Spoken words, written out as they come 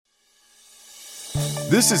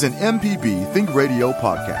This is an MPB Think Radio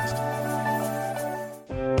podcast.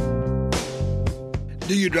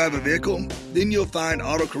 Do you drive a vehicle? Then you'll find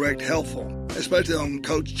AutoCorrect helpful, especially on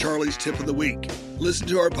Coach Charlie's Tip of the Week. Listen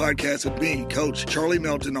to our podcast with me, Coach Charlie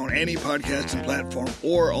Melton, on any podcasting platform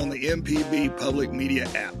or on the MPB Public Media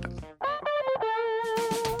app.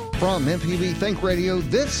 From MPB Think Radio,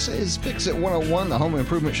 this is Fix It 101, the home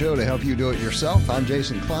improvement show to help you do it yourself. I'm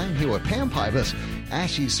Jason Klein, here with Pam Pybus,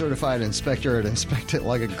 ASHI certified inspector at Inspect It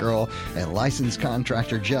Like a Girl, and licensed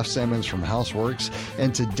contractor Jeff Simmons from Houseworks.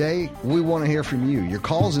 And today, we want to hear from you. Your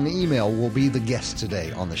calls and email will be the guest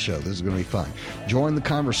today on the show. This is going to be fun. Join the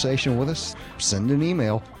conversation with us. Send an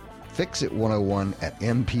email,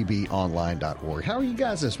 fixit101@mpbonline.org. How are you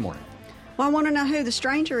guys this morning? Well, I want to know who the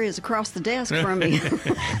stranger is across the desk from me.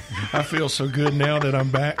 I feel so good now that I'm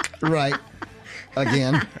back. Right.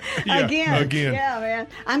 Again. Again. Yeah, man.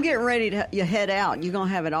 I'm getting ready to head out. You're going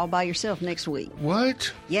to have it all by yourself next week.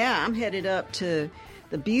 What? Yeah, I'm headed up to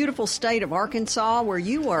the beautiful state of Arkansas where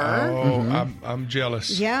you were. Oh, I'm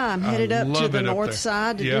jealous. Yeah, I'm headed up to the north there.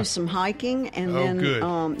 side to do some hiking. And then, good.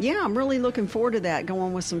 I'm really looking forward to that,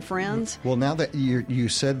 going with some friends. Well, now that you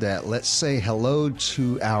said that, let's say hello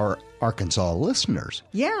to our Arkansas listeners.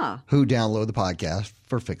 Yeah. Who download the podcast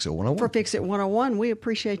for Fix It 101. For Fix It 101, we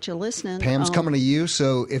appreciate you listening. Pam's coming to you,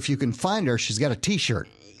 so if you can find her, she's got a T-shirt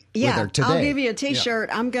with her today. I'll give you a T-shirt.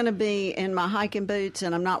 Yeah. I'm going to be in my hiking boots,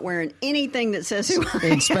 and I'm not wearing anything that says who I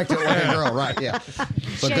am. Inspect It Like a Girl, right, yeah.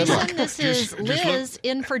 But Jason, this is Liz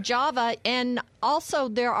in for Java, and also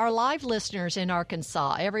there are live listeners in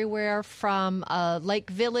Arkansas, everywhere from Lake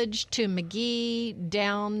Village to McGee,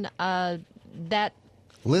 down that.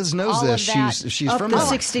 Liz knows this. She's up from the there.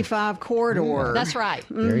 65 corridor. That's right.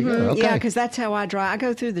 There you go. Okay. Yeah, because that's how I drive. I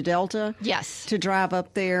go through the Delta. Yes. To drive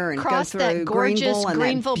up there and cross go through that gorgeous Greenville and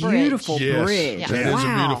that Bridge. beautiful bridge. Yes, Yeah. that is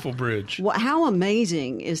Wow. a beautiful bridge. Well, how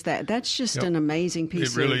amazing is that? That's just an amazing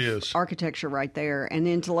piece really of is. architecture right there. And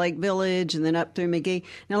into Lake Village and then up through McGee.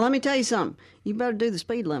 Now, let me tell you something. You better do the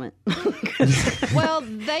speed limit. Well,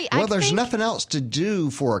 there's nothing else to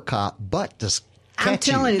do for a cop but to I'm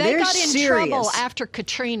telling you, they they're got in serious. trouble after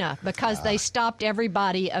Katrina because they stopped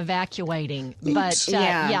everybody evacuating. But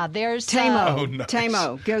there's Tamo. Oh, nice.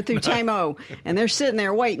 Tamo. Go through Tamo. And they're sitting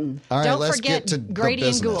there waiting. All right, don't let's forget get to Grady the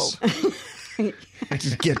and business. Gould.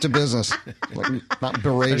 Get to business. Not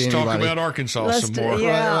berate Let's anybody. talk about Arkansas some more. Right,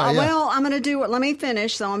 yeah. Well, I'm going to do let me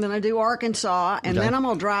finish. So I'm going to do Arkansas, and then I'm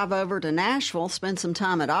going to drive over to Nashville, spend some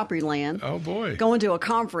time at Opryland. Oh, boy. Going to a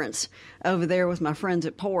conference over there with my friends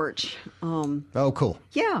at Porch. Oh, cool.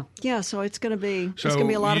 Yeah. So it's going to be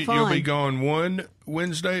a lot of fun. You'll be gone one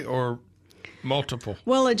Wednesday or multiple?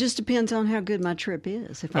 Well, it just depends on how good my trip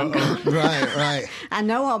is. If I'm gone. Right. I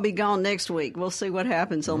know I'll be gone next week. We'll see what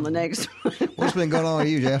happens on the next one. What's been going on with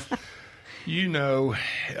you, Jeff? You know,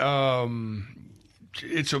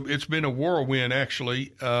 it's been a whirlwind,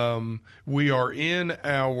 actually. We are in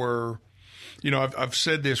our, I've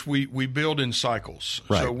said this, we build in cycles.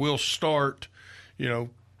 Right. So we'll start,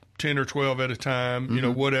 10 or 12 at a time,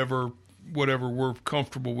 whatever we're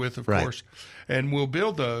comfortable with, of course. And we'll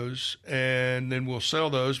build those, and then we'll sell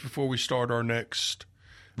those before we start our next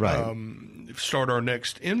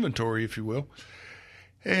inventory, if you will.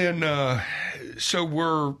 And so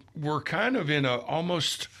we're kind of in a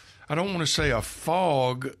almost, I don't want to say a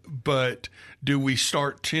fog, but do we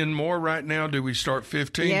start 10 more right now? Do we start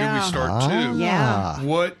 15? Yeah. Do we start 2? Yeah.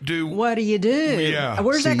 What do you do? Yeah.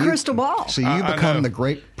 Where's that crystal ball? So you become the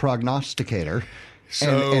great prognosticator.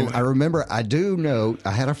 So, and I remember, I do know,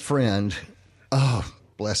 I had a friend,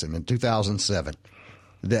 bless him, in 2007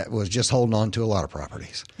 that was just holding on to a lot of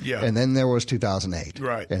properties. Yeah. And then there was 2008.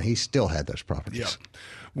 Right. And he still had those properties. Yeah.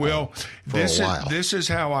 Well, this is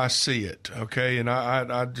how I see it, okay? And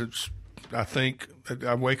I think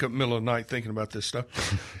I wake up middle of the night thinking about this stuff.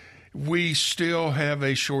 We still have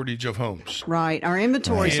a shortage of homes. Right. Our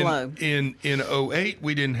inventory's low. In 2008,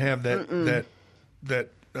 we didn't have that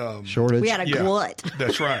shortage. We had a glut.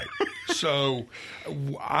 That's right. So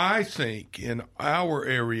I think in our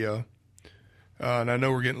area, and I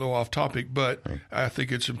know we're getting a little off topic, but I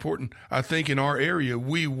think it's important. I think in our area,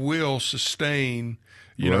 we will sustain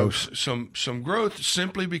some growth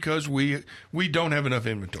simply because we don't have enough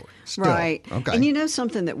inventory. Still. Right. Okay. And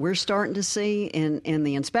something that we're starting to see in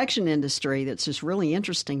the inspection industry that's just really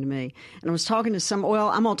interesting to me. And I was talking to I'm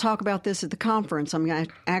going to talk about this at the conference. I'm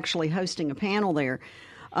actually hosting a panel there.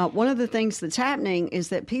 One of the things that's happening is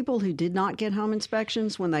that people who did not get home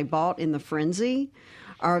inspections when they bought in the frenzy,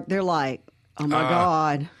 they're like, Oh, my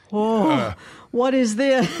God. Oh, what is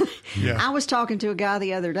this? Yeah. I was talking to a guy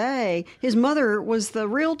the other day. His mother was the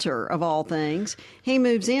realtor of all things. He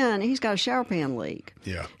moves in. He's got a shower pan leak.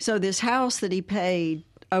 Yeah. So this house that he paid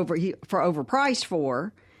overpriced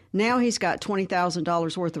for, now he's got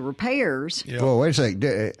 $20,000 worth of repairs. Yeah. Well, wait a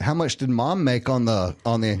second. How much did Mom make on the?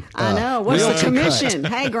 I know. What's the realty commission?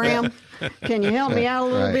 cut? Hey, Graham, can you help me out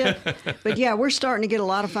a little bit? But yeah, we're starting to get a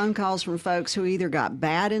lot of phone calls from folks who either got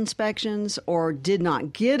bad inspections or did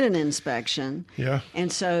not get an inspection. Yeah.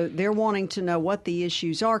 And so they're wanting to know what the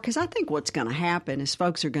issues are, because I think what's going to happen is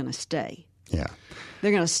folks are going to stay. Yeah.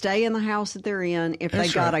 They're going to stay in the house that they're in if That's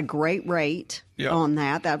they got right. a great rate Yep. on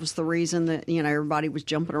that. That was the reason that, everybody was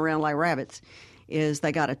jumping around like rabbits, is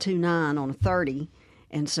they got a 2.9 on a 30.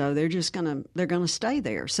 And so they're going to stay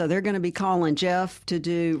there. So they're going to be calling Jeff to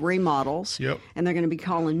do remodels. Yep. And they're going to be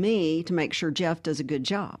calling me to make sure Jeff does a good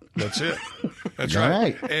job. That's it. That's All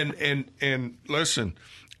right. right. And listen,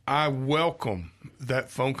 I welcome that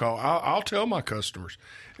phone call. I'll tell my customers,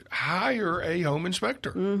 hire a home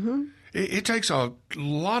inspector. Mm-hmm. It takes a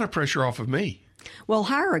lot of pressure off of me. Well,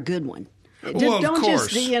 hire a good one. Well, of Don't course.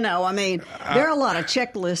 just, there are a lot of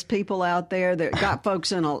checklist people out there that got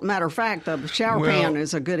folks in a matter of fact, the shower pan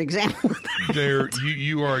is a good example of that.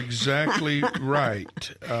 You are exactly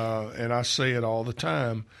right. And I say it all the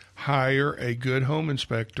time. Hire a good home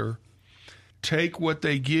inspector. Take what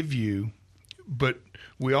they give you, but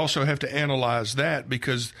we also have to analyze that,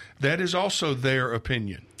 because that is also their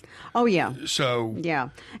opinion. Oh, yeah. So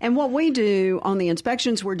Yeah. And what we do on the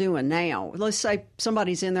inspections we're doing now, let's say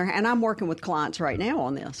somebody's in there, and I'm working with clients right now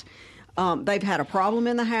on this. They've had a problem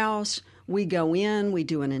in the house. We go in, we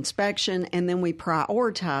do an inspection, and then we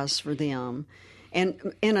prioritize for them.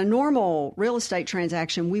 And in a normal real estate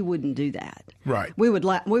transaction, we wouldn't do that. Right. We would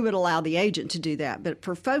allow the agent to do that. But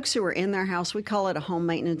for folks who are in their house, we call it a home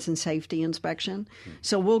maintenance and safety inspection.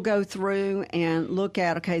 So we'll go through and look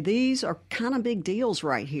at, okay, these are kind of big deals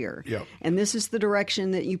right here. Yep. And this is the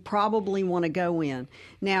direction that you probably want to go in.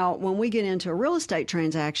 Now, when we get into a real estate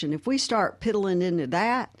transaction, if we start piddling into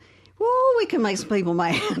that, well, we can make some people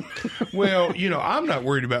mad. Well, I'm not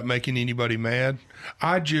worried about making anybody mad.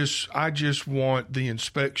 I just want the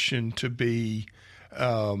inspection to be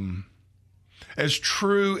as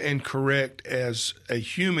true and correct as a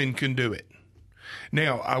human can do it.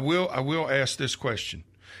 Now, I will ask this question.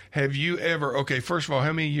 Have you ever, first of all,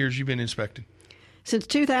 how many years you been inspecting? Since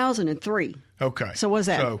 2003. Okay. So what's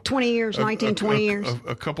that, 20 years, 20 years?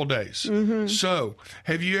 A couple days. Mm-hmm. So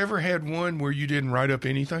have you ever had one where you didn't write up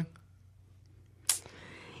anything?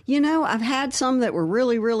 I've had some that were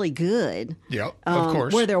really, really good. Yeah, of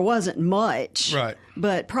course. Where there wasn't much. Right.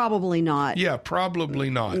 But probably not. Yeah, probably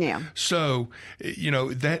not. Yeah. So,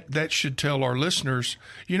 that should tell our listeners,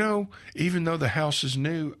 even though the house is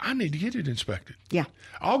new, I need to get it inspected. Yeah.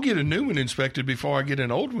 I'll get a new one inspected before I get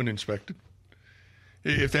an old one inspected,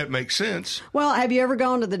 if that makes sense. Well, have you ever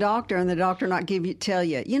gone to the doctor and the doctor not tell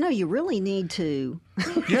you, you really need to?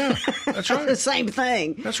 Yeah, that's right. The same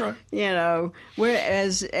thing. That's right.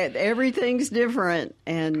 Whereas everything's different,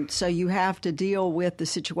 and so you have to deal with the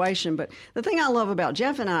situation. But the thing I love about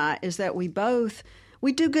Jeff and I is that we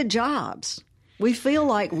do good jobs. We feel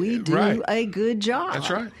like we do Right. a good job. That's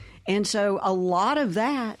right. And so a lot of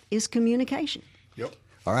that is communication. Yep.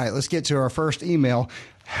 All right, let's get to our first email.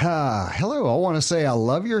 Hello, I want to say I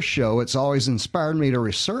love your show. It's always inspired me to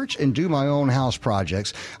research and do my own house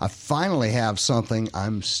projects. I finally have something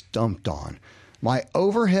I'm stumped on. My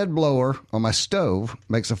overhead blower on my stove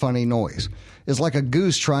makes a funny noise. It's like a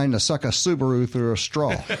goose trying to suck a Subaru through a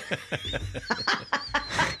straw.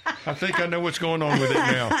 I think I know what's going on with it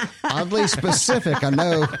now. Oddly specific, I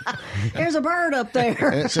know. There's a bird up there.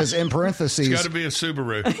 And it says in parentheses. It's got to be a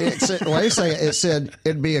Subaru. It said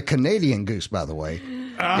it'd be a Canadian goose, by the way.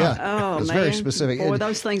 Yeah, Oh, it's man. very specific. Boy,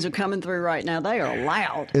 those things are coming through right now. They are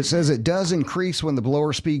loud. It says it does increase when the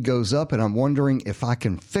blower speed goes up, and I'm wondering if I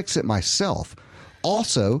can fix it myself.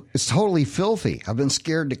 Also, it's totally filthy. I've been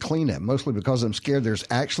scared to clean it, mostly because I'm scared there's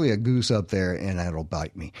actually a goose up there and it'll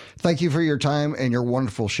bite me. Thank you for your time and your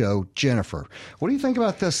wonderful show, Jennifer. What do you think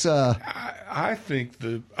about this? I think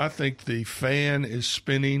the fan is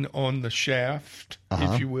spinning on the shaft,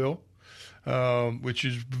 if you will, which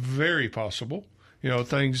is very possible.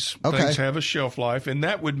 Things have a shelf life, and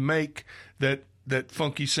that would make that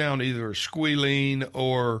funky sound either squealing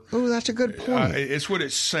or... Oh, that's a good point. It's what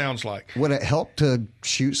it sounds like. Would it help to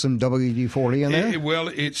shoot some WD-40 in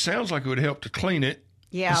there? It sounds like it would help to clean it.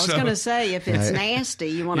 Yeah, I was going to say, if it's nasty,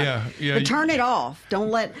 you want to... But turn it off. Don't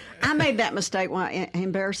let... I made that mistake,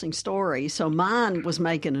 embarrassing story. So mine was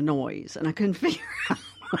making a noise, and I couldn't figure out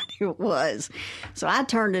what it was. So I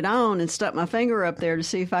turned it on and stuck my finger up there to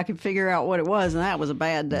see if I could figure out what it was, and that was a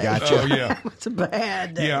bad day. Gotcha. Oh, yeah. That was a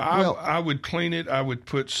bad day. Yeah, I would clean it. I would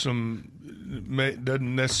put some,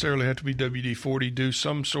 doesn't necessarily have to be WD-40, do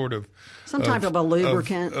some sort of... Some type of a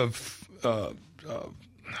lubricant.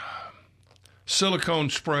 Silicone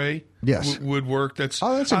spray Yes. would work. that's a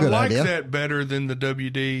good I like idea. that better than the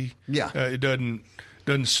WD. Yeah. It doesn't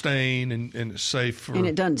stain and it's safe for... And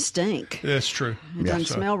it doesn't stink. That's true. It doesn't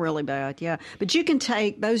smell really bad, yeah. But you can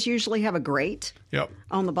take, those usually have a grate Yep.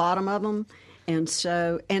 on the bottom of them. And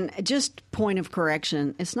so, and just point of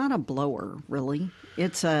correction, it's not a blower, really.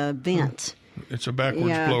 It's a vent. It's a backwards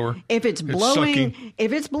blower. If it's blowing,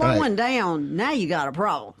 Right. down, now you got a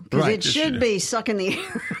problem. Because Right. it should be sucking the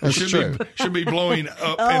air. That's true. Should be blowing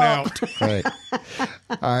up and out. Right.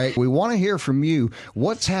 All right. We want to hear from you.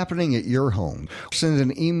 What's happening at your home? Send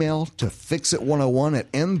an email to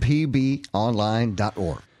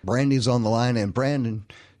fixit101@mpbonline.org. Brandy's on the line, and Brandon,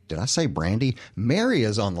 did I say Brandy? Mary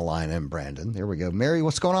is on the line, and Brandon. There we go. Mary,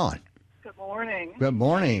 what's going on? Good morning. Good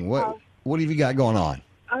morning. What have you got going on?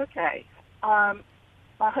 Okay. My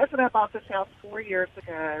husband and I bought this house 4 years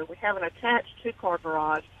ago. We have an attached 2-car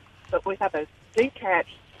garage, but we have a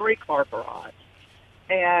detached 3-car garage.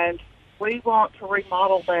 And we want to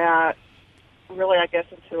remodel that, really, I guess,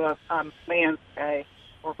 into a man's cave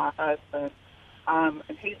for my husband. And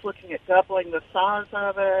he's looking at doubling the size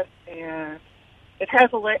of it, and it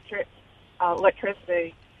has electricity,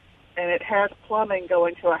 and it has plumbing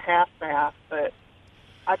going to a half bath, but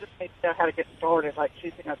I just need to know how to get started, like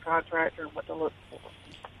choosing a contractor and what to look for.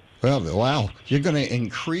 Well, wow. You're going to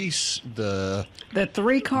increase the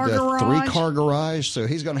 3-car the garage. 3-car garage, so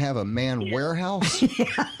he's going to have a man warehouse?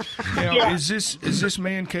 Now, Yeah. is this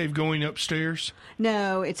man cave going upstairs?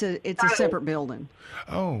 No, it's a separate building.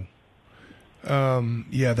 Oh.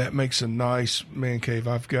 Yeah, that makes a nice man cave.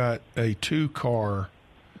 I've got a 4-car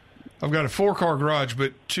garage,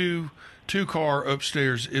 but two-car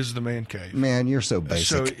upstairs is the man cave. Man, you're so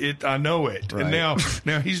basic. So I know it. Right. And now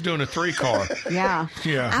he's doing a 3-car. Yeah.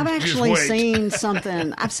 Yeah, I've just actually wait. seen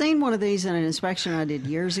something. I've seen one of these in an inspection I did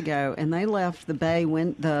years ago, and they left the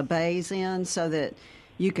bays in so that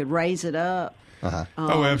you could raise it up.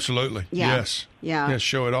 Oh, absolutely. yeah. Yes. Yeah. Yes,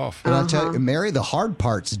 show it off. But I tell you, Mary, the hard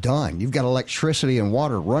part's done. You've got electricity and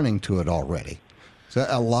water running to it already. So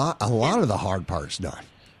a lot of the hard part's done.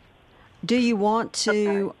 Do you want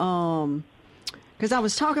to? Because I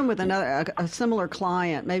was talking with a similar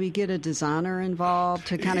client, maybe get a designer involved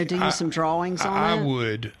to kind of do you some drawings on I it.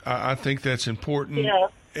 would. I think that's important. Yeah.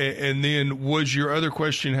 And then was your other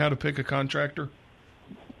question how to pick a contractor?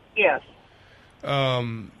 Yes.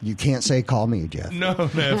 You can't say call me, Jeff. No,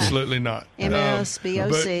 absolutely not.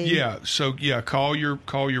 MSBOC. But call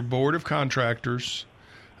your board of contractors.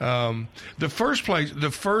 The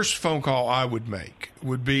first phone call I would make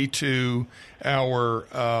would be to our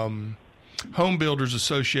Home Builders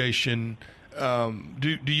Association.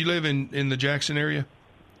 Do you live in the Jackson area?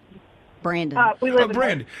 Brandon. We live in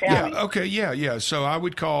Brandon. County. Yeah. Okay. Yeah. So I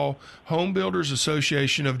would call Home Builders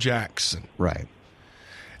Association of Jackson. Right.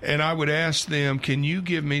 And I would ask them, can you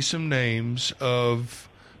give me some names of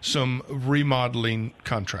some remodeling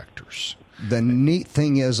contractors? The neat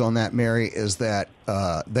thing is on that, Mary, is that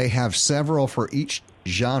they have several for each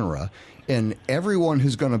genre, and everyone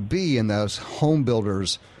who's going to be in those home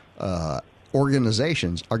builders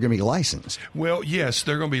organizations are going to be licensed. Well, yes,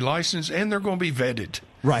 they're going to be licensed and they're going to be vetted.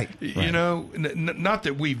 Right. You know, not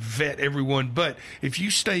that we vet everyone, but if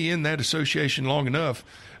you stay in that association long enough,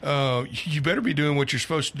 you better be doing what you're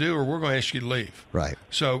supposed to do or we're going to ask you to leave. Right.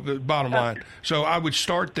 So the bottom line. So I would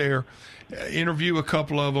start there, interview a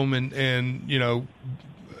couple of them and you know,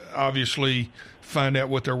 obviously find out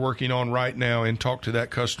what they're working on right now and talk to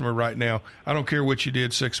that customer right now. I don't care what you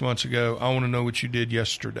did 6 months ago. I want to know what you did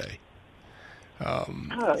yesterday.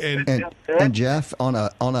 And Jeff, on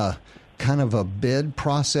a kind of a bid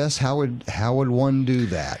process, how would one do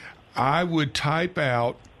that? I would type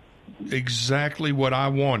out exactly what I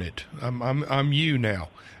wanted. I'm you now.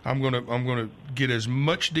 I'm gonna get as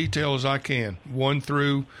much detail as I can, 1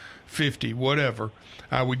 through 50, whatever.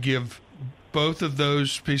 I would give both of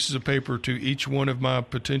those pieces of paper to each one of my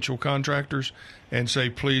potential contractors and say,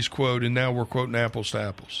 please quote. And now we're quoting apples to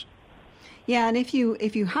apples. Yeah, and if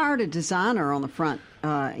you hired a designer on the front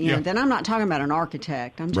end, then I'm not talking about an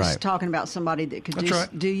architect. I'm just talking about somebody that could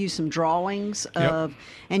do you some drawings of,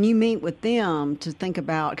 and you meet with them to think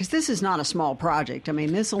about, because this is not a small project. I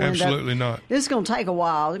mean, this will absolutely not. This is going to take a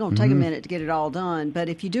while. It's going to take a minute to get it all done. But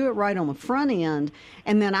if you do it right on the front end,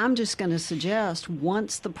 and then I'm just going to suggest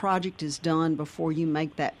once the project is done, before you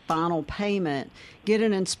make that final payment, get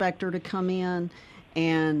an inspector to come in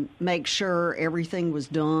and make sure everything was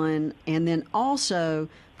done, and then also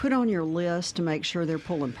put on your list to make sure they're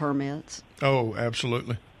pulling permits. Oh,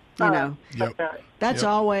 absolutely. You know, Yep. that's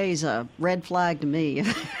always a red flag to me.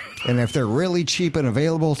 And if they're really cheap and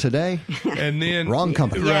available today, And then wrong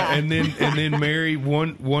company. Right, Yeah. and then Mary,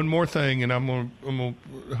 one more thing, and I'm gonna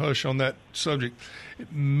hush on that subject.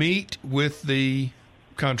 Meet with the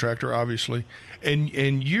contractor, obviously, and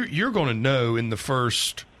you're going to know in the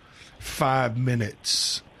first 5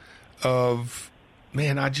 minutes of,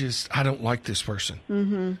 man, I don't like this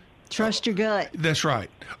person. Trust your gut. That's right.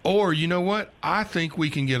 Or you know what? I think we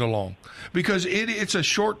can get along, because it's a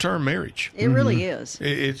short-term marriage. It really is.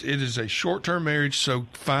 It is a short-term marriage, so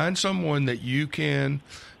find someone that you can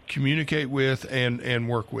communicate with and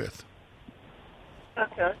work with.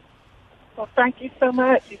 Okay. Well, thank you so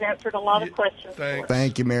much. You've answered a lot of questions. Thanks.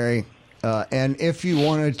 Thank you, Mary. And if you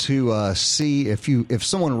wanted to see if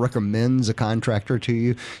someone recommends a contractor to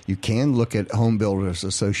you, you can look at home builders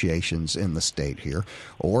associations in the state here,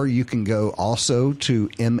 or you can go also to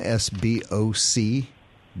msboc.us,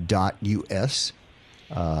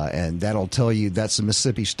 and that'll tell you that's the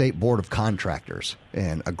Mississippi State Board of Contractors,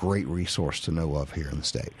 and a great resource to know of here in the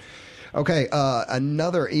state. Okay,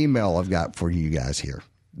 another email I've got for you guys here.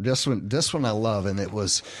 This one I love, and it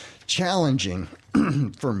was challenging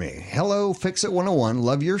for me. Hello, Fix It 101.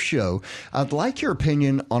 Love your show. I'd like your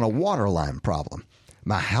opinion on a water line problem.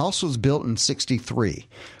 My house was built in 1963.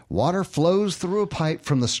 Water flows through a pipe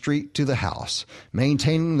from the street to the house.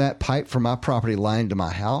 Maintaining that pipe from my property line to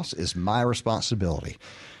my house is my responsibility.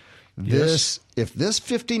 If this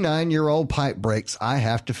 59-year-old pipe breaks, I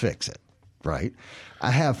have to fix it. Right? I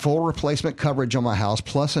have full replacement coverage on my house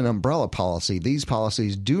plus an umbrella policy. These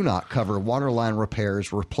policies do not cover water line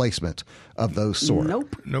repairs, replacement of those sort.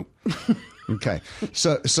 Nope. Okay.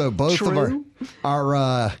 So both True.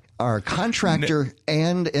 of our contractor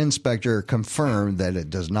and inspector confirmed that it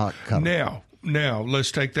does not cover. Now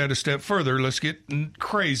let's take that a step further. Let's get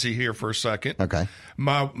crazy here for a second. Okay.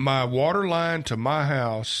 My water line to my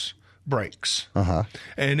house breaks.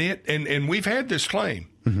 And we've had this claim.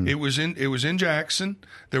 It was in Jackson.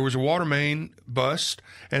 There was a water main bust,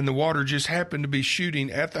 and the water just happened to be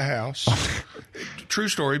shooting at the house. True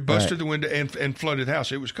story. Busted the window and flooded the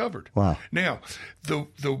house. It was covered. Wow. Now the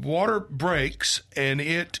water breaks and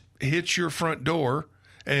it hits your front door,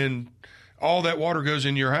 and all that water goes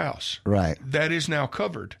in your house. Right. That is now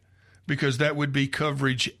covered, because that would be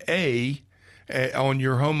coverage A on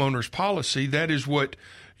your homeowner's policy. That is what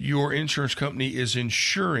your insurance company is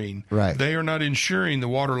insuring. Right. They are not insuring the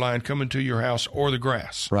water line coming to your house or the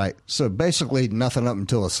grass. Right. So basically nothing up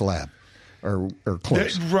until a slab or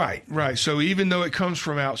close. Right. So even though it comes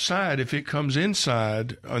from outside, if it comes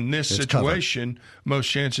inside on this situation,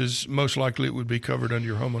 most likely it would be covered under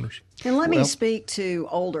your homeowners. And let me speak to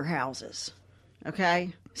older houses.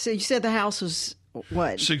 Okay. So you said the house was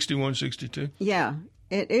what? 61, 62. Yeah.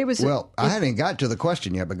 It was. Well, I hadn't got to the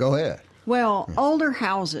question yet, but go ahead. Well, older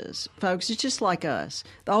houses, folks, it's just like us.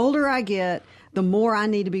 The older I get, the more I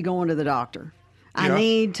need to be going to the doctor. I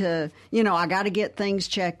need to, I got to get things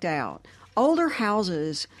checked out. Older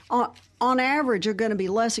houses, on average, are going to be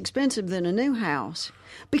less expensive than a new house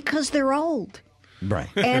because they're old. Right.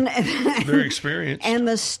 And They're experienced. And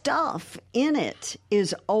the stuff in it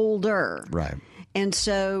is older. Right. And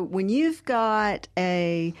so when you've got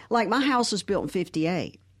like my house was built in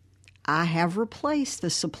 1958. I have replaced the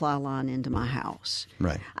supply line into my house.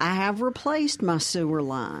 Right. I have replaced my sewer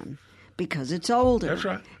line because it's older. That's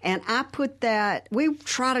right. And I put that, we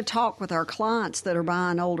try to talk with our clients that are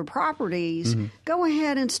buying older properties. Go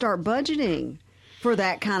ahead and start budgeting for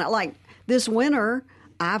that kind of, like this winter,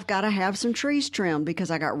 I've got to have some trees trimmed because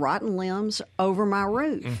I got rotten limbs over my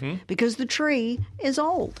roof because the tree is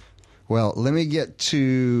old. Well, let me get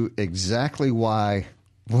to exactly why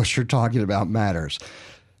what you're talking about matters.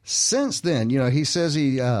 Since then, he says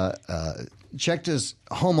he checked his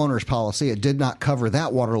homeowner's policy. It did not cover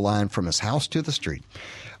that water line from his house to the street.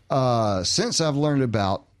 Since I've learned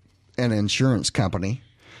about an insurance company,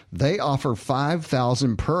 they offer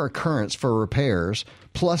 $5,000 per occurrence for repairs,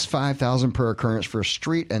 plus $5,000 per occurrence for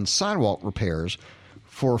street and sidewalk repairs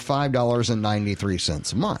for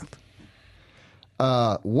 $5.93 a month.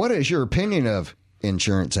 What is your opinion of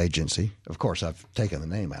insurance agency? Of course, I've taken the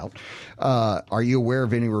name out. Are you aware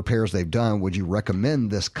of any repairs they've done? Would you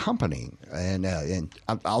recommend this company? And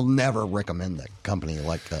I'll never recommend that company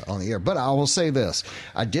on the air, but I will say this.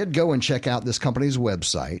 I did go and check out this company's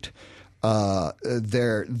website.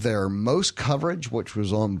 Their most coverage, which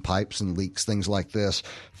was on pipes and leaks, things like this,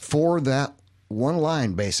 for that one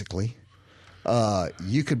line, basically,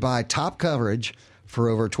 you could buy top coverage for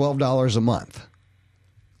over $12 a month.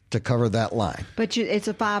 to cover that line. But it's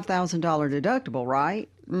a $5,000 deductible, right?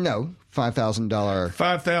 No, $5,000.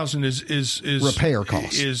 $5,000 is repair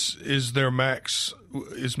costs. Is their max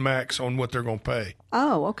on what they're going to pay.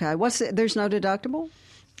 Oh, okay. There's no deductible?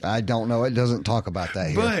 I don't know. It doesn't talk about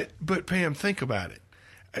that here. But Pam, think about it.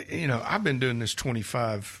 I've been doing this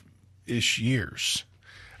 25-ish years.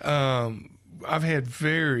 I've had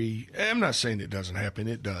I'm not saying it doesn't happen,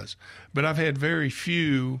 it does, but I've had very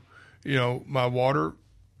few, my water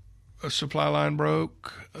supply line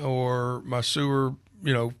broke or my sewer,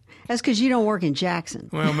 That's because you don't work in Jackson.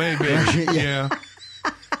 Well, maybe. Yeah.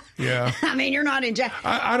 Yeah. I mean, you're not in Jackson.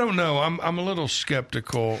 I don't know. I'm a little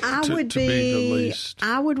skeptical to be the least.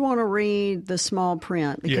 I would want to read the small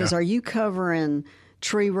print because are you covering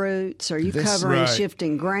tree roots? Are you covering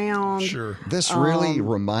shifting ground? Sure. This really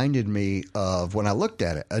reminded me of, when I looked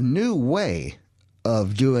at it, a new way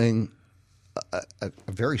of doing a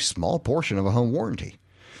very small portion of a home warranty.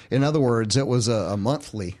 In other words, it was a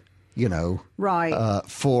monthly,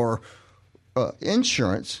 for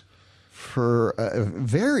insurance for a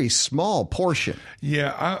very small portion.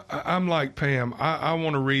 Yeah, I'm like Pam. I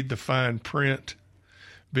want to read the fine print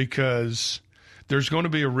because there's going to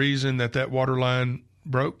be a reason that water line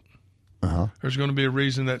broke. Uh-huh. There's going to be a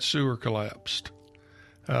reason that sewer collapsed.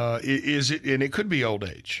 And it could be old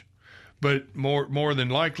age, but more than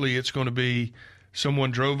likely it's going to be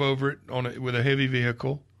someone drove over it with a heavy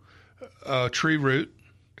vehicle, tree root,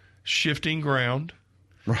 shifting ground.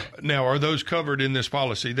 Right. Now, are those covered in this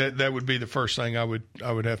policy? That would be the first thing I would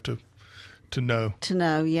have to know. To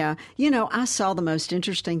know, yeah. I saw the most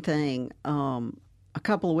interesting thing a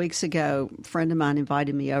couple of weeks ago. A friend of mine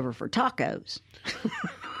invited me over for tacos.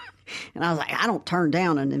 And I was like, I don't turn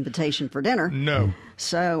down an invitation for dinner. No.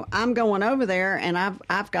 So I'm going over there, and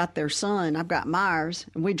I've got their son. I've got Myers,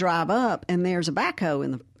 and we drive up, and there's a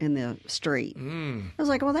backhoe in the street. I was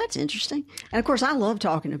like, well, that's interesting. And of course, I love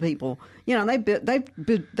talking to people.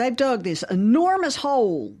 They've dug this enormous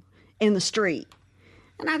hole in the street,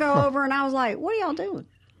 and I go over, and I was like, what are y'all doing?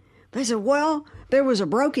 They said, well, there was a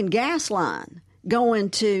broken gas line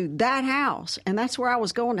going to that house, and that's where I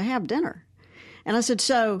was going to have dinner. And I said,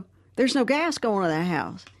 so there's no gas going to that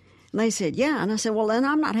house? And they said, yeah. And I said, well, then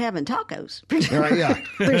I'm not having tacos. Yeah.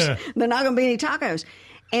 There's not going to be any tacos.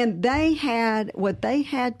 And what they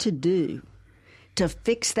had to do to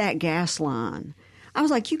fix that gas line. I was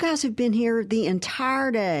like, you guys have been here the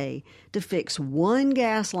entire day to fix one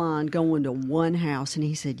gas line going to one house. And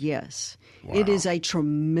he said, yes. Wow. It is a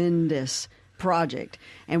tremendous project.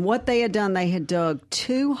 And what they had done, they had dug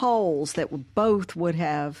two holes that both would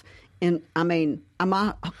have...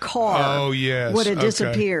 my car would have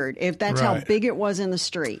disappeared if that's how big it was in the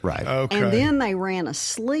street. Right. Okay. And then they ran a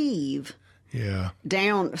sleeve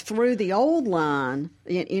down through the old line,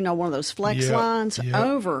 one of those flex lines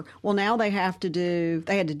over. Well, now they had to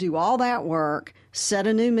do all that work, set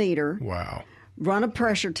a new meter. Wow. Run a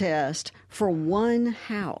pressure test for one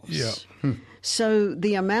house. Yeah. So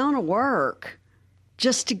the amount of work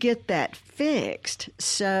just to get that fixed.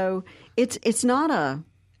 So it's not a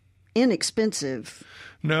inexpensive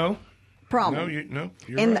problem. You're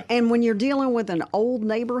right. And when you're dealing with an old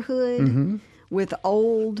neighborhood with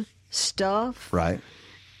old stuff, right?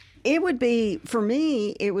 It would be, for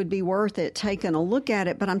me, it would be worth it taking a look at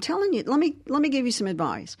it. But I'm telling you, let me give you some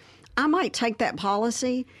advice. I might take that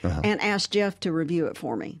policy and ask Jeff to review it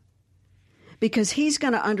for me because he's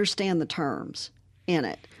going to understand the terms in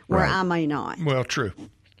it where I may not. Well, true.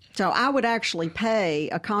 So I would actually pay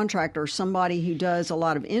a contractor, somebody who does a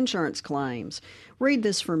lot of insurance claims, read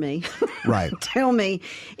this for me. Right. Tell me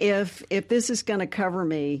if this is going to cover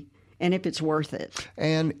me and if it's worth it.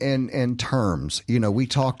 And terms. We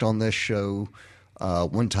talked on this show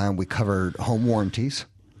one time, we covered home warranties.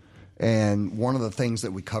 And one of the things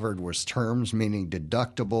that we covered was terms, meaning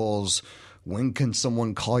deductibles. When can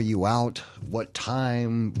someone call you out? What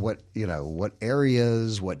time? What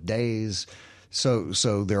areas? What days?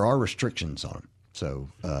 So there are restrictions on them. So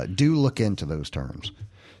do look into those terms.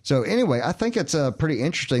 So anyway, I think it's pretty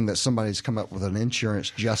interesting that somebody's come up with an insurance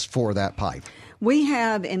just for that pipe. We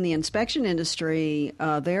have in the inspection industry,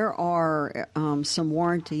 there are some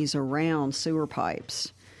warranties around sewer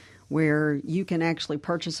pipes where you can actually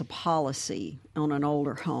purchase a policy on an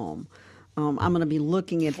older home. I'm going to be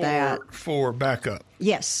looking at that for backup.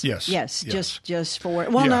 Yes. Yes. Just for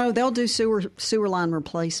it. Well, no, they'll do sewer line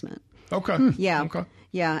replacement. Okay. Yeah. Okay.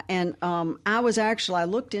 Yeah. And I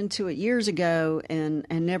looked into it years ago and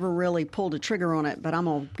never really pulled a trigger on it, but I'm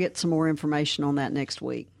going to get some more information on that next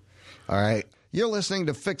week. All right. You're listening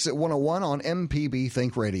to Fix It 101 on MPB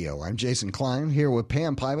Think Radio. I'm Jason Klein, here with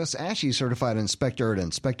Pam Pybus, ASHI certified inspector at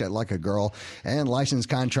Inspect It Like a Girl, and licensed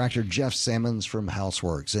contractor Jeff Sammons from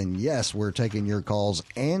Houseworks. And yes, we're taking your calls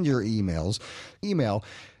and your emails. Email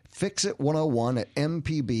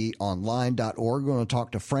fixit101@mpbonline.org. We're going to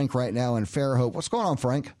talk to Frank right now in Fairhope. What's going on,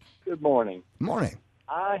 Frank? Good morning. Morning.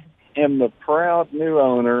 I am the proud new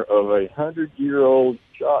owner of a 100-year-old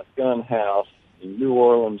shotgun house in New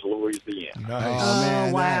Orleans, Louisiana. Nice. Oh,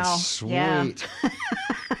 man, wow. that's sweet. Yeah.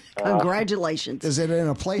 Congratulations. Is it in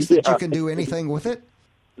a place that you can do anything with it?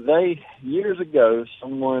 Years ago,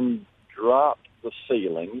 someone dropped the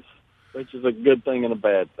ceilings, which is a good thing and a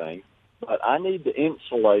bad thing, but I need to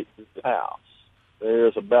insulate the house.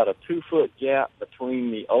 There's about a 2-foot gap between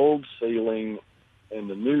the old ceiling and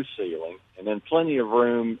the new ceiling, and then plenty of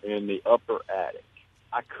room in the upper attic.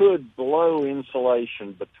 I could blow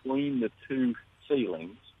insulation between the two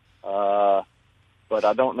ceilings, but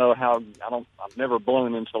I don't know how. I've never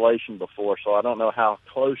blown insulation before, so I don't know how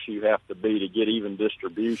close you have to be to get even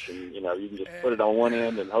distribution. You know, you can just put it on one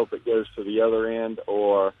end and hope it goes to the other end,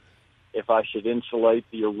 or if I should insulate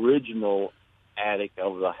the original attic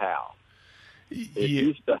of the house. It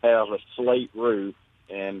used to have a slate roof,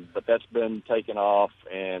 but that's been taken off,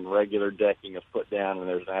 and regular decking is put down, and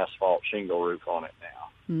there's an asphalt shingle roof on it now.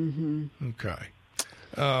 Mm-hmm. Okay.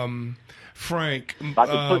 Frank, I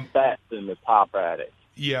could put that in the top attic.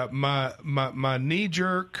 Yeah, my knee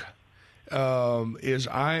jerk is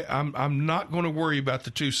I'm not going to worry about the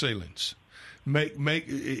two ceilings. Make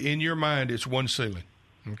in your mind it's one ceiling.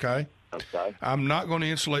 Okay. Okay. I'm not going to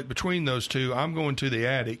insulate between those two. I'm going to the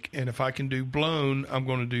attic, and if I can do blown, I'm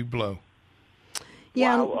going to do blow.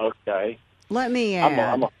 Yeah. Wow, okay. Let me add.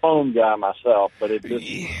 I'm a foam guy myself, but it would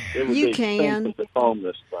You be can. expensive to foam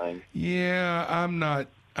this thing. Yeah, I'm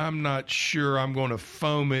not sure I'm going to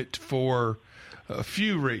foam it for a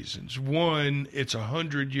few reasons. One, it's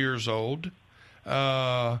 100 years old.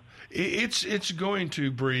 It's going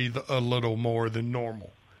to breathe a little more than normal.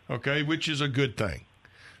 Okay, which is a good thing.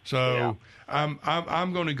 So yeah.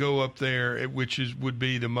 I'm going to go up there, which would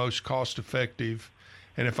be the most cost effective,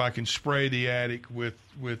 and if I can spray the attic with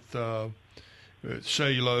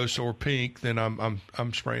cellulose or pink, then I'm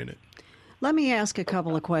spraying it. Let me ask a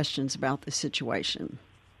couple of questions about this situation.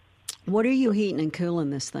 What are you heating and cooling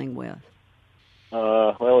this thing with?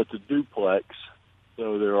 Well, it's a duplex,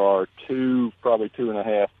 so there are probably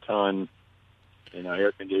 2.5 ton,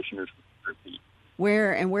 air conditioners for heat.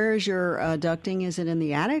 Where is your ducting? Is it in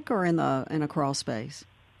the attic or in a crawl space?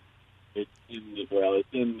 It's in the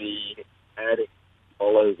attic,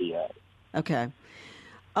 below the attic. Okay.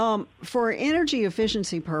 For energy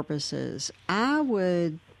efficiency purposes, I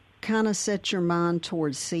would kind of set your mind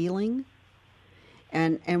towards sealing.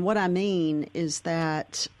 And what I mean is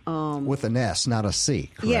that with an S, not a C.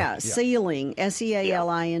 Correct? Yeah, sealing,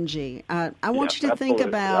 SEALING. I want you to think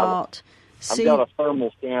about. I've got a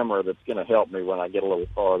thermal camera that's going to help me when I get a little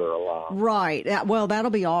farther along. Right. Well, that'll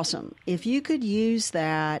be awesome. If you could use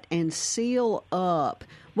that and seal up,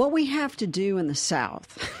 what we have to do in the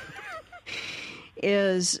South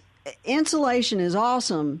is insulation is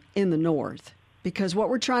awesome in the North because what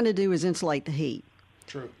we're trying to do is insulate the heat.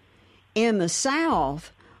 True. In the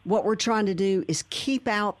South, what we're trying to do is keep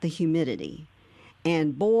out the humidity.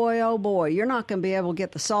 And boy, oh boy, you're not going to be able to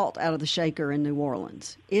get the salt out of the shaker in New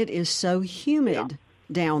Orleans. It is so humid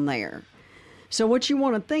down there. So what you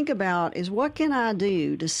want to think about is what can I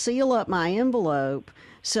do to seal up my envelope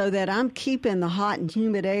so that I'm keeping the hot and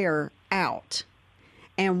humid air out?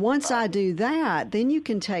 And once I do that, then you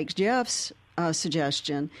can take Jeff's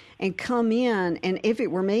suggestion and come in, and if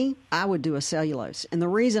it were me, I would do a cellulose. And the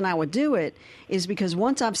reason I would do it is because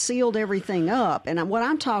once I've sealed everything up, and what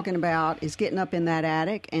I'm talking about is getting up in that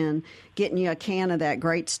attic and getting you a can of that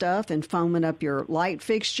great stuff and foaming up your light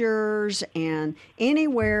fixtures and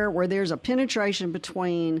anywhere where there's a penetration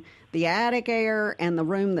between the attic air and the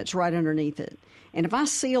room that's right underneath it. And if I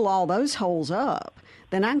seal all those holes up,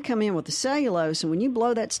 then I can come in with the cellulose, and when you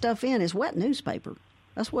blow that stuff in, it's wet newspaper.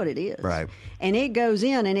 That's what it is. Right. And it goes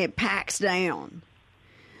in and it packs down.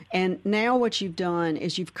 And now what you've done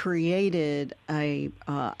is you've created a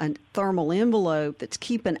thermal envelope that's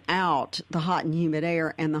keeping out the hot and humid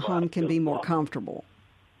air, and the home can be more comfortable.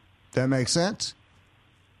 That makes sense?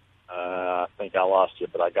 I think I lost you,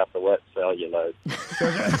 but I got the wet cellulose.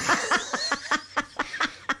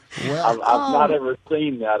 Well, I've not ever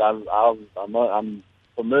seen that. I'm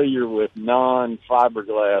familiar with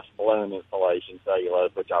non-fiberglass blown insulation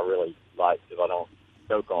cellulose, which I really like because I don't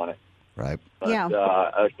choke on it. right. But,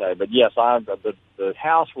 Yeah. Okay, but yes, the the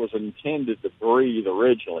house was intended to breathe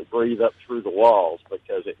up through the walls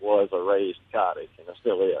because it was a raised cottage, and it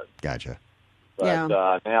still is. Gotcha. But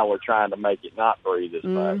now we're trying to make it not breathe as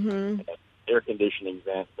much. Mm-hmm. Air conditioning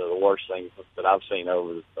vents are the worst things that I've seen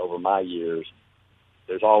over my years.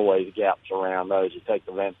 There's always gaps around those. You take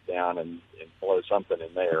the vents down and blow something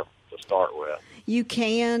in there to start with. You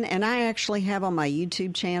can, and I actually have on my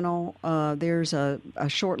YouTube channel, there's a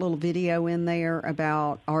short little video in there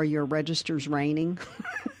about, are your registers raining?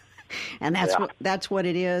 And that's what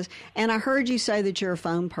it is. And I heard you say that you're a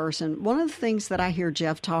foam person. One of the things that I hear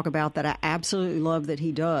Jeff talk about that I absolutely love that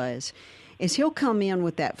he does is he'll come in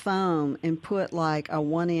with that foam and put like a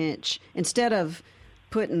 1-inch, instead of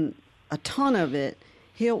putting a ton of it,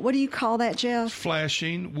 what do you call that, Jeff?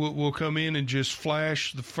 Flashing. We'll come in and just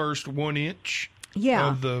flash the first 1 inch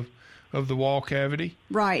of the wall cavity.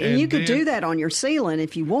 Right, and you could do that on your ceiling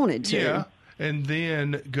if you wanted to. Yeah, and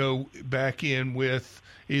then go back in with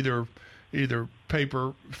either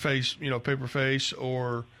paper face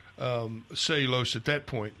or cellulose at that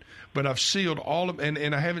point. But I've sealed all of,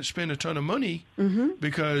 and I haven't spent a ton of money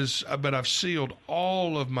but I've sealed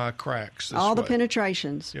all of my cracks. The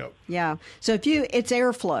penetrations. Yep. Yeah. So it's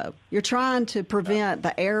airflow. You're trying to prevent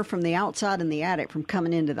the air from the outside in the attic from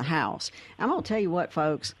coming into the house. I'm going to tell you what,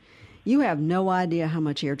 folks. You have no idea how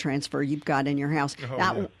much air transfer you've got in your house.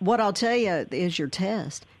 What I'll tell you is your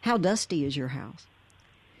test. How dusty is your house?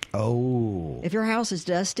 Oh. If your house is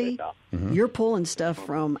dusty, you're pulling stuff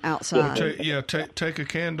from outside. Take a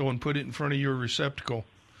candle and put it in front of your receptacle.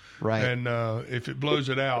 Right. And if it blows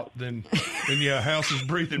it out, then house is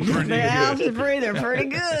breathing pretty good. The house is breathing pretty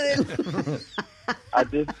good. I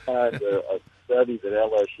did find a study that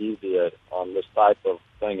LSU did on this type of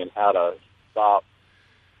thing and how to stop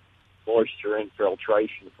moisture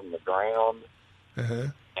infiltration from the ground. Uh-huh.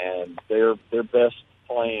 And their best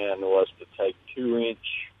plan was to take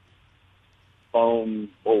 2-inch foam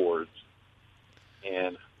boards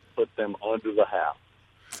and put them under the house,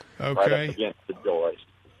 right up against the joist,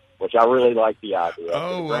 which I really like the idea.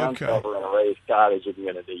 Oh, the ground cover in a raised cottage isn't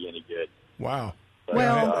going to do you any good. Wow. But,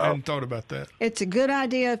 I hadn't thought about that. It's a good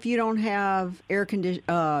idea if you don't have air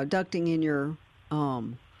ducting in your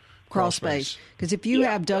crawl space. Because if you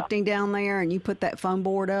have ducting down there and you put that foam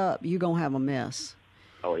board up, you're going to have a mess.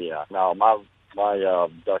 Oh, yeah. No, my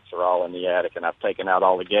ducts are all in the attic, and I've taken out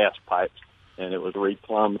all the gas pipes, and it was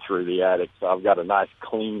replumbed through the attic, so I've got a nice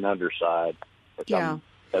clean underside. That's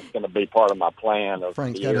going to be part of my plan.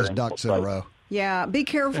 Frank's got his ducks in a row. Yeah, be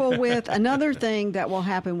careful with another thing that will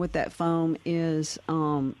happen with that foam is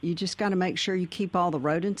you just got to make sure you keep all the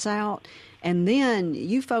rodents out. And then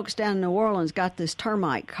you folks down in New Orleans got this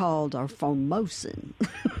termite called a formosan.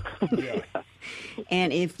 Yeah.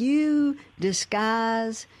 And if you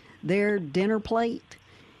disguise their dinner plate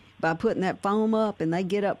by putting that foam up and they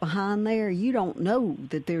get up behind there, you don't know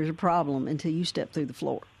that there's a problem until you step through the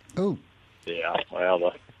floor. Oh. Yeah,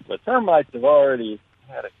 well, the termites have already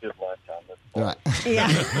had a good lunch on this point. Right.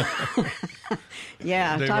 Yeah.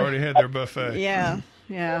 Yeah. They've already had their buffet. Yeah,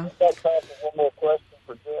 yeah. I've got time for one more question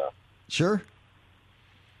for Jeff. Sure.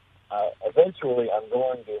 Eventually, I'm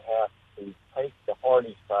going to have to take the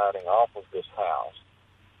hardy siding off of this house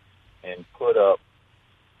and put up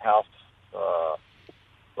house,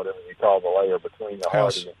 whatever you call the layer between the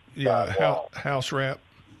hardy and sidewall. House wrap.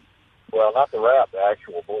 Well, not the wrap, the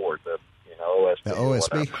actual board, OSB. The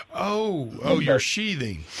OSB? Oh, you're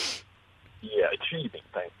sheathing. Yeah, sheathing,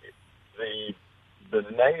 thank you. The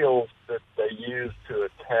nails that they used to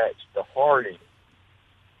attach the hardy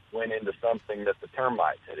went into something that the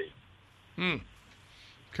termites had eaten.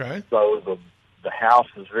 Okay. So the house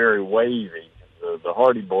is very wavy. The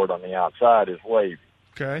hardy board on the outside is wavy.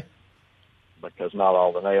 Okay. Because not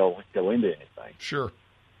all the nails go into anything. Sure.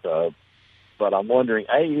 So, but I'm wondering,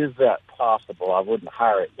 is that possible? I wouldn't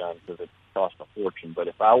hire it done because it costs a fortune. But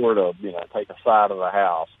if I were to, take a side of the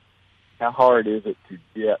house, how hard is it to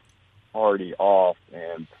get hardy off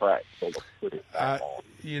and practical to put it back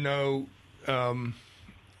on?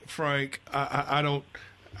 Frank, I don't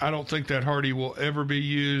think that hardy will ever be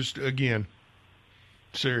used again.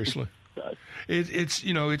 Seriously.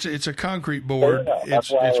 It's a concrete board.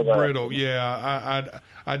 It's brittle. Yeah,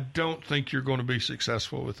 I don't think you're going to be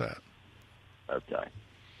successful with that. Okay.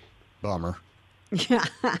 Bummer. Yeah.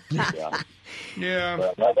 Yeah.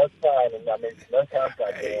 Well, that's fine. And I mean, no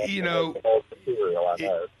contact. Material, I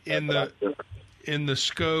know. In the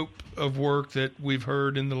scope of work that we've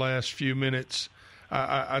heard in the last few minutes,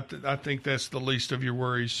 I think that's the least of your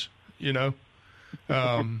worries. And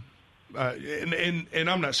I'm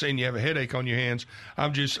not saying you have a headache on your hands.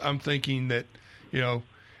 I'm thinking that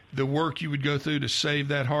the work you would go through to save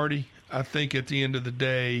that hardy, I think at the end of the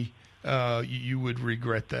day, you would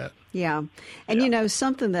regret that. Yeah. And, you know,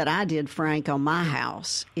 something that I did, Frank, on my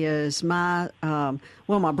house is my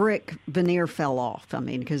brick veneer fell off,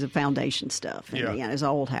 because of foundation stuff. And, it's an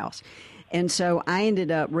old house. And so I ended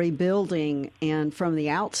up rebuilding, and from the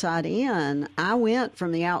outside in, I went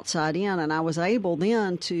from the outside in, and I was able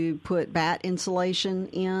then to put bat insulation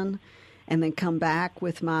in and then come back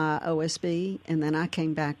with my OSB, and then I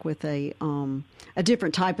came back with a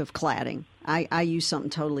different type of cladding. I used something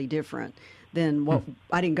totally different than what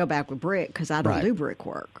I didn't go back with brick because I don't do brick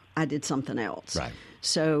work. I did something else. Right.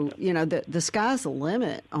 So, you know, the sky's the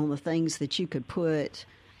limit on the things that you could put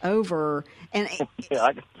over. And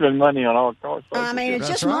I can spend money on all sorts. It's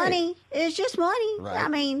just money. It's just money.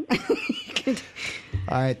 Right.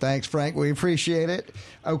 All right, thanks, Frank. We appreciate it.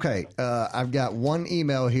 Okay, I've got one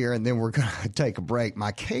email here, and then we're going to take a break.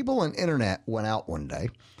 My cable and internet went out one day.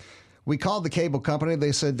 We called the cable company.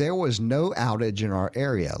 They said there was no outage in our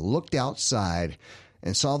area. Looked outside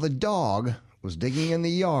and saw the dog was digging in the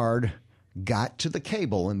yard, got to the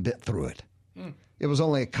cable and bit through it. It was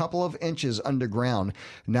only a couple of inches underground.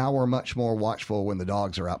 Now we're much more watchful when the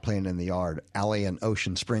dogs are out playing in the yard. Allie in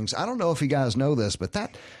Ocean Springs. I don't know if you guys know this, but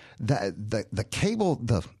the cable,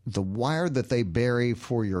 the wire that they bury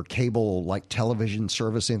for your cable, like television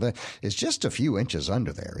servicing, is just a few inches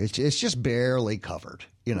under there. It's just barely covered.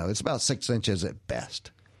 You know, it's about 6 inches at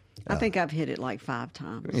best. I think I've hit it like 5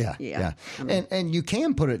 times. Yeah. And you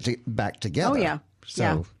can put it back together. Oh, yeah.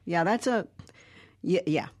 So, yeah, that's a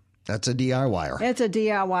That's a DIY. It's a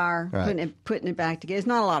DIY, right. putting it back together. It's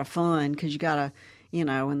not a lot of fun because you got to,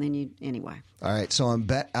 and then anyway. All right, so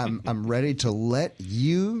I'm ready to let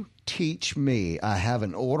you teach me. I have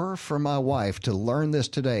an order from my wife to learn this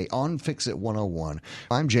today on Fix It 101.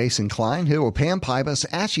 I'm Jason Klein, here with Pam Pybus,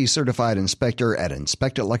 ASHI certified inspector at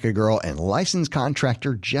Inspect It Like a Girl, and licensed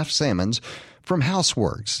contractor Jeff Sammons from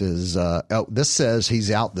Houseworks. This says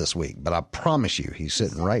he's out this week, but I promise you he's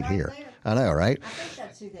sitting right here. There. I know, right? I think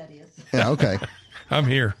that's who that is. Yeah, okay. I'm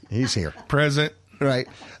here. He's here. Present. Right.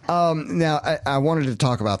 Now, I wanted to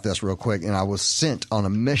talk about this real quick, and I was sent on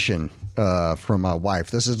a mission from my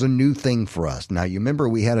wife. This is a new thing for us. Now, you remember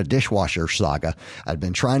we had a dishwasher saga. I'd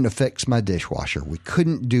been trying to fix my dishwasher. We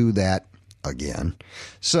couldn't do that again.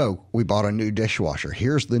 So we bought a new dishwasher.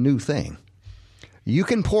 Here's the new thing. You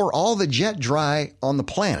can pour all the jet dry on the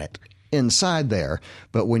planet inside there,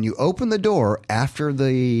 but when you open the door after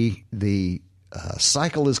the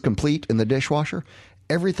cycle is complete in the dishwasher,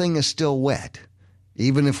 everything is still wet.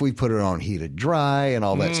 Even if we put it on heated dry and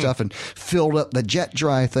all that stuff and filled up the jet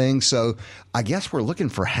dry thing. So I guess we're looking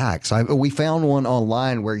for hacks. We found one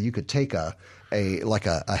online where you could take a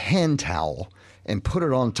hand towel and put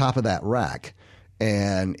it on top of that rack,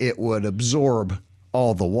 and it would absorb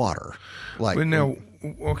all the water.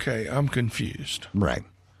 Okay, I'm confused. Right.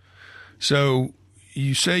 So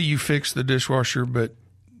you say you fixed the dishwasher, but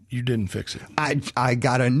you didn't fix it. I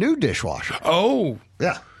got a new dishwasher. Oh.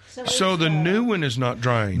 Yeah. So the new one is not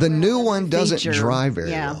drying. The new one doesn't dry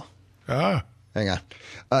very well. Ah. Hang on.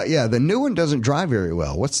 The new one doesn't dry very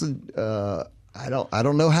well. What's the I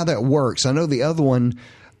don't know how that works. I know the other one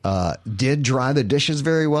did dry the dishes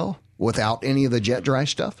very well without any of the jet dry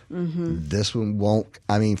stuff. Mm-hmm. This one won't,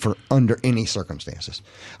 for under any circumstances.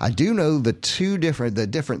 I do know the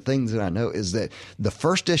different things that I know is that the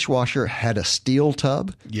first dishwasher had a steel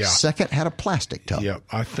tub. Yeah. Second had a plastic tub. Yeah,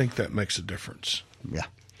 I think that makes a difference. Yeah.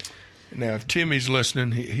 Now, if Timmy's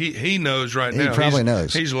listening, he knows right now. He probably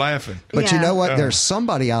knows. He's laughing. But you know what? There's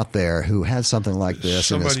somebody out there who has something like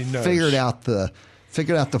this and has figured out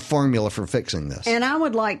the formula for fixing this. And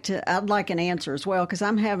I'd like an answer as well, because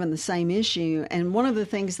I'm having the same issue. And one of the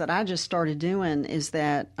things that I just started doing is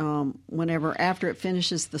that after it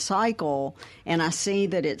finishes the cycle and I see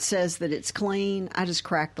that it says that it's clean, I just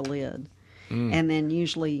crack the lid. And then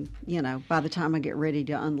usually, by the time I get ready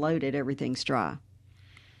to unload it, everything's dry.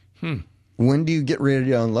 When do you get ready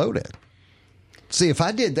to unload it? See, if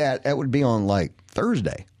I did that, that would be on like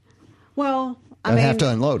Thursday. Well, I'd have to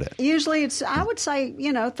unload it. Usually I would say,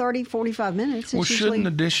 30, 45 minutes. Well, shouldn't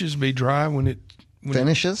the dishes be dry when it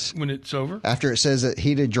finishes? When it's over? After it says that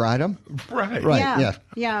heated dried them? Right.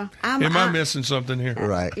 Yeah. Am I missing something here?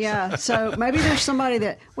 Right. Yeah. So maybe there's somebody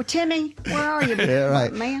that, Timmy, where are you? Yeah,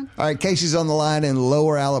 right. Man. All right. Casey's on the line in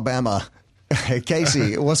Lower Alabama. Hey,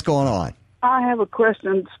 Casey, what's going on? I have a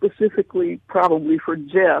question specifically probably for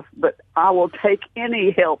Jeff, but I will take any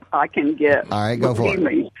help I can get. All right, go for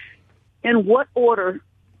it. In what order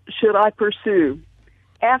should I pursue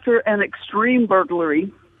after an extreme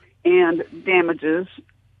burglary and damages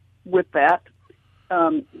with that,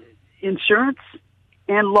 insurance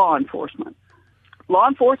and law enforcement? law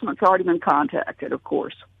enforcement's already been contacted, of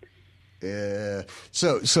course.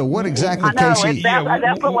 So what exactly, I know, Casey?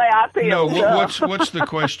 that's the way I feel. No, what's the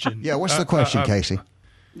question? Yeah, what's the question, Casey?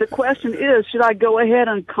 The question is, should I go ahead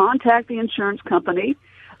and contact the insurance company?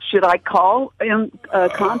 Should I call in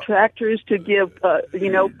contractors to give,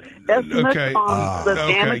 estimates on the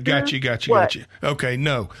damages? Got you. Okay,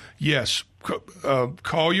 no. Yes,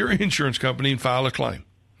 call your insurance company and file a claim,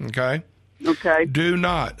 okay? Okay. Do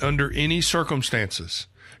not, under any circumstances,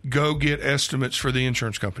 go get estimates for the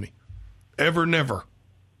insurance company. Ever, never.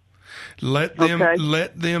 Let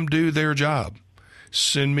them do their job.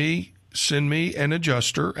 Send me an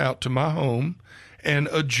adjuster out to my home and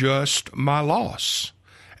adjust my loss.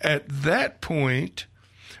 At that point,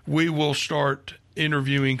 we will start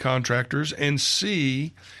interviewing contractors and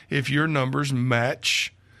see if your numbers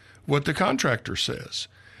match what the contractor says.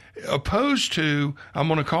 Opposed to, I'm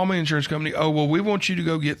going to call my insurance company, we want you to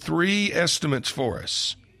go get 3 estimates for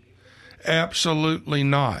us. Absolutely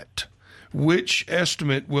not. Which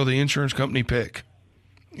estimate will the insurance company pick?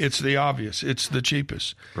 It's the obvious. It's the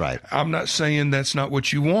cheapest. Right. I'm not saying that's not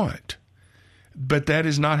what you want, but that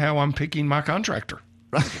is not how I'm picking my contractor.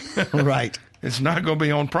 Right. It's not going to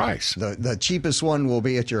be on price. The cheapest one will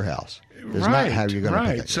be at your house. It's not how you're going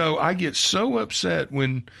to pick it. So I get so upset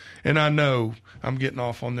when, and I know I'm getting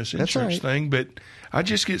off on this insurance thing, but I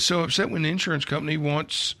just get so upset when the insurance company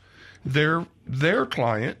wants their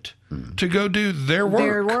client to go do their work.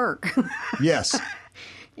 Their work. Yes.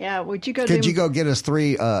 Yeah, would you go? Could you go get us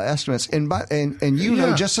 3 estimates? And you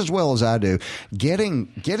know just as well as I do,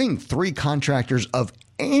 getting 3 contractors of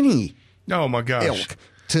any ilk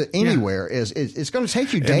to anywhere is it's going to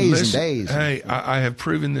take you days and days. Hey, I have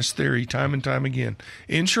proven this theory time and time again.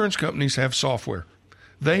 Insurance companies have software.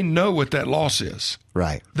 They know what that loss is.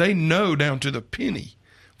 Right. They know down to the penny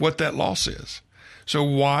what that loss is. So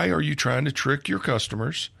why are you trying to trick your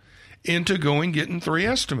customers into getting 3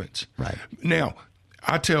 estimates? Right. Now,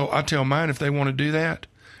 I tell mine, if they want to do that,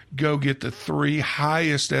 go get the 3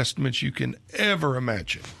 highest estimates you can ever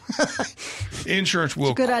imagine. Insurance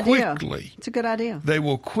will quickly. It's a good idea. They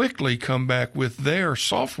will quickly come back with their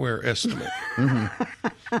software estimate.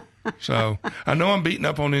 So I know I'm beating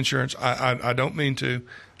up on insurance. I don't mean to.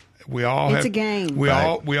 It's a game. We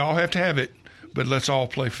all have to have it, but let's all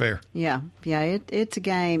play fair. Yeah. It's a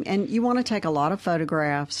game, and you want to take a lot of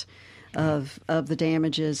photographs of the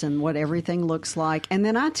damages and what everything looks like. And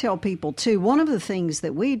then I tell people, too, one of the things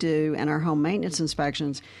that we do in our home maintenance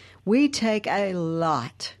inspections, we take a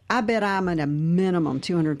lot. I bet I'm at a minimum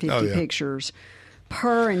 250 pictures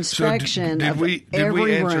per inspection. So did we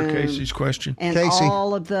answer room Casey's question? and Casey.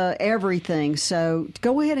 all of the everything. So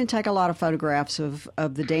go ahead and take a lot of photographs of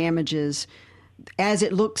the damages as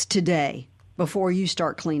it looks today before you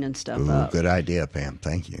start cleaning stuff up. Good idea, Pam.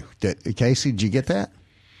 Thank you. Casey, did you get that?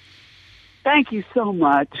 Thank you so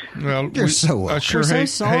much. Well, You're so welcome. I sure We're hate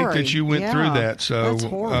so sorry. that you went through that. So That's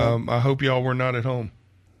horrible. I hope y'all were not at home.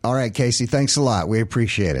 All right, Casey, thanks a lot. We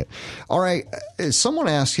appreciate it. All right, someone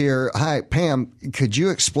asked here, hi, Pam, could you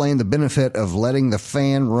explain the benefit of letting the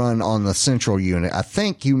fan run on the central unit? I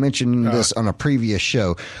think you mentioned this on a previous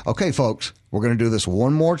show. Okay, folks, we're going to do this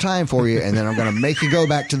one more time for you, and then I'm going to make you go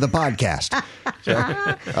back to the podcast.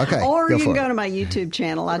 Okay. Or you can go to my YouTube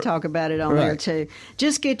channel. I talk about it on there, too.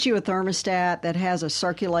 Just get you a thermostat that has a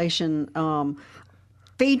circulation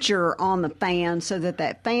feature on the fan so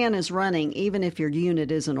that fan is running even if your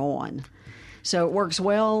unit isn't on. So it works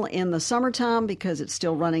well in the summertime because it's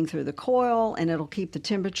still running through the coil, and it'll keep the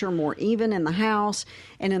temperature more even in the house.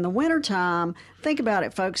 And in the wintertime, think about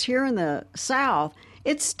it, folks, here in the South,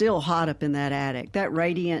 it's still hot up in that attic, that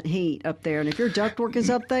radiant heat up there. And if your ductwork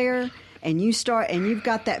is up there and you've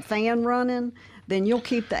got that fan running, then you'll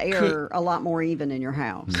keep the air a lot more even in your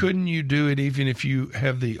house. Couldn't you do it even if you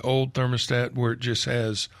have the old thermostat where it just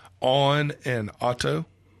has on and auto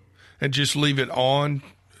and just leave it on?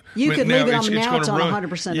 You could leave it on, now it's on 100% of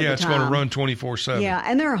the time. Yeah, it's going to run 24/7. Yeah,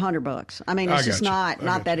 and they're $100. I mean, it's just not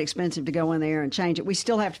that expensive to go in there and change it. We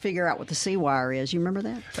still have to figure out what the C wire is. You remember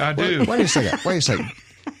that? I do. Wait a second.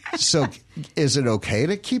 So is it okay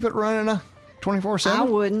to keep it running 24/7? I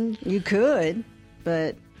wouldn't. You could,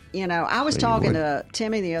 but... You know, I was talking to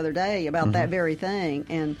Timmy the other day about that very thing,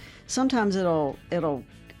 and sometimes it'll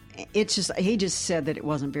it's just he just said that it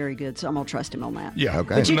wasn't very good, so I'm gonna trust him on that. Yeah,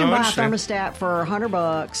 okay. But you can buy a thermostat for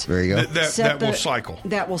 $100. There you go. That will cycle.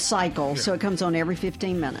 That will cycle, so it comes on every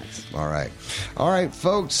 15 minutes. All right,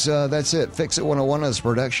 folks. That's it. Fix It 101 is a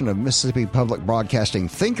production of Mississippi Public Broadcasting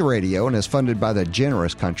Think Radio and is funded by the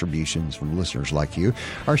generous contributions from listeners like you.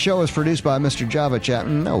 Our show is produced by Mr. Java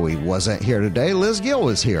Chapman. No, he wasn't here today. Liz Gill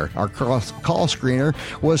was here. Our call screener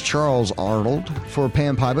was Charles Arnold. For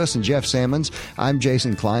Pam Pybus and Jeff Sammons, I'm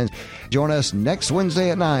Jason Klein. Join us next Wednesday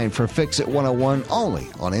at 9 for Fix It 101 only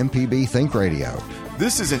on MPB Think Radio.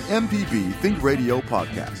 This is an MPB Think Radio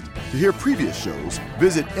podcast. To hear previous shows,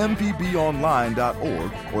 visit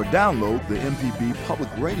mpbonline.org or download the MPB Public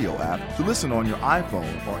Radio app to listen on your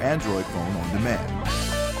iPhone or Android phone on demand.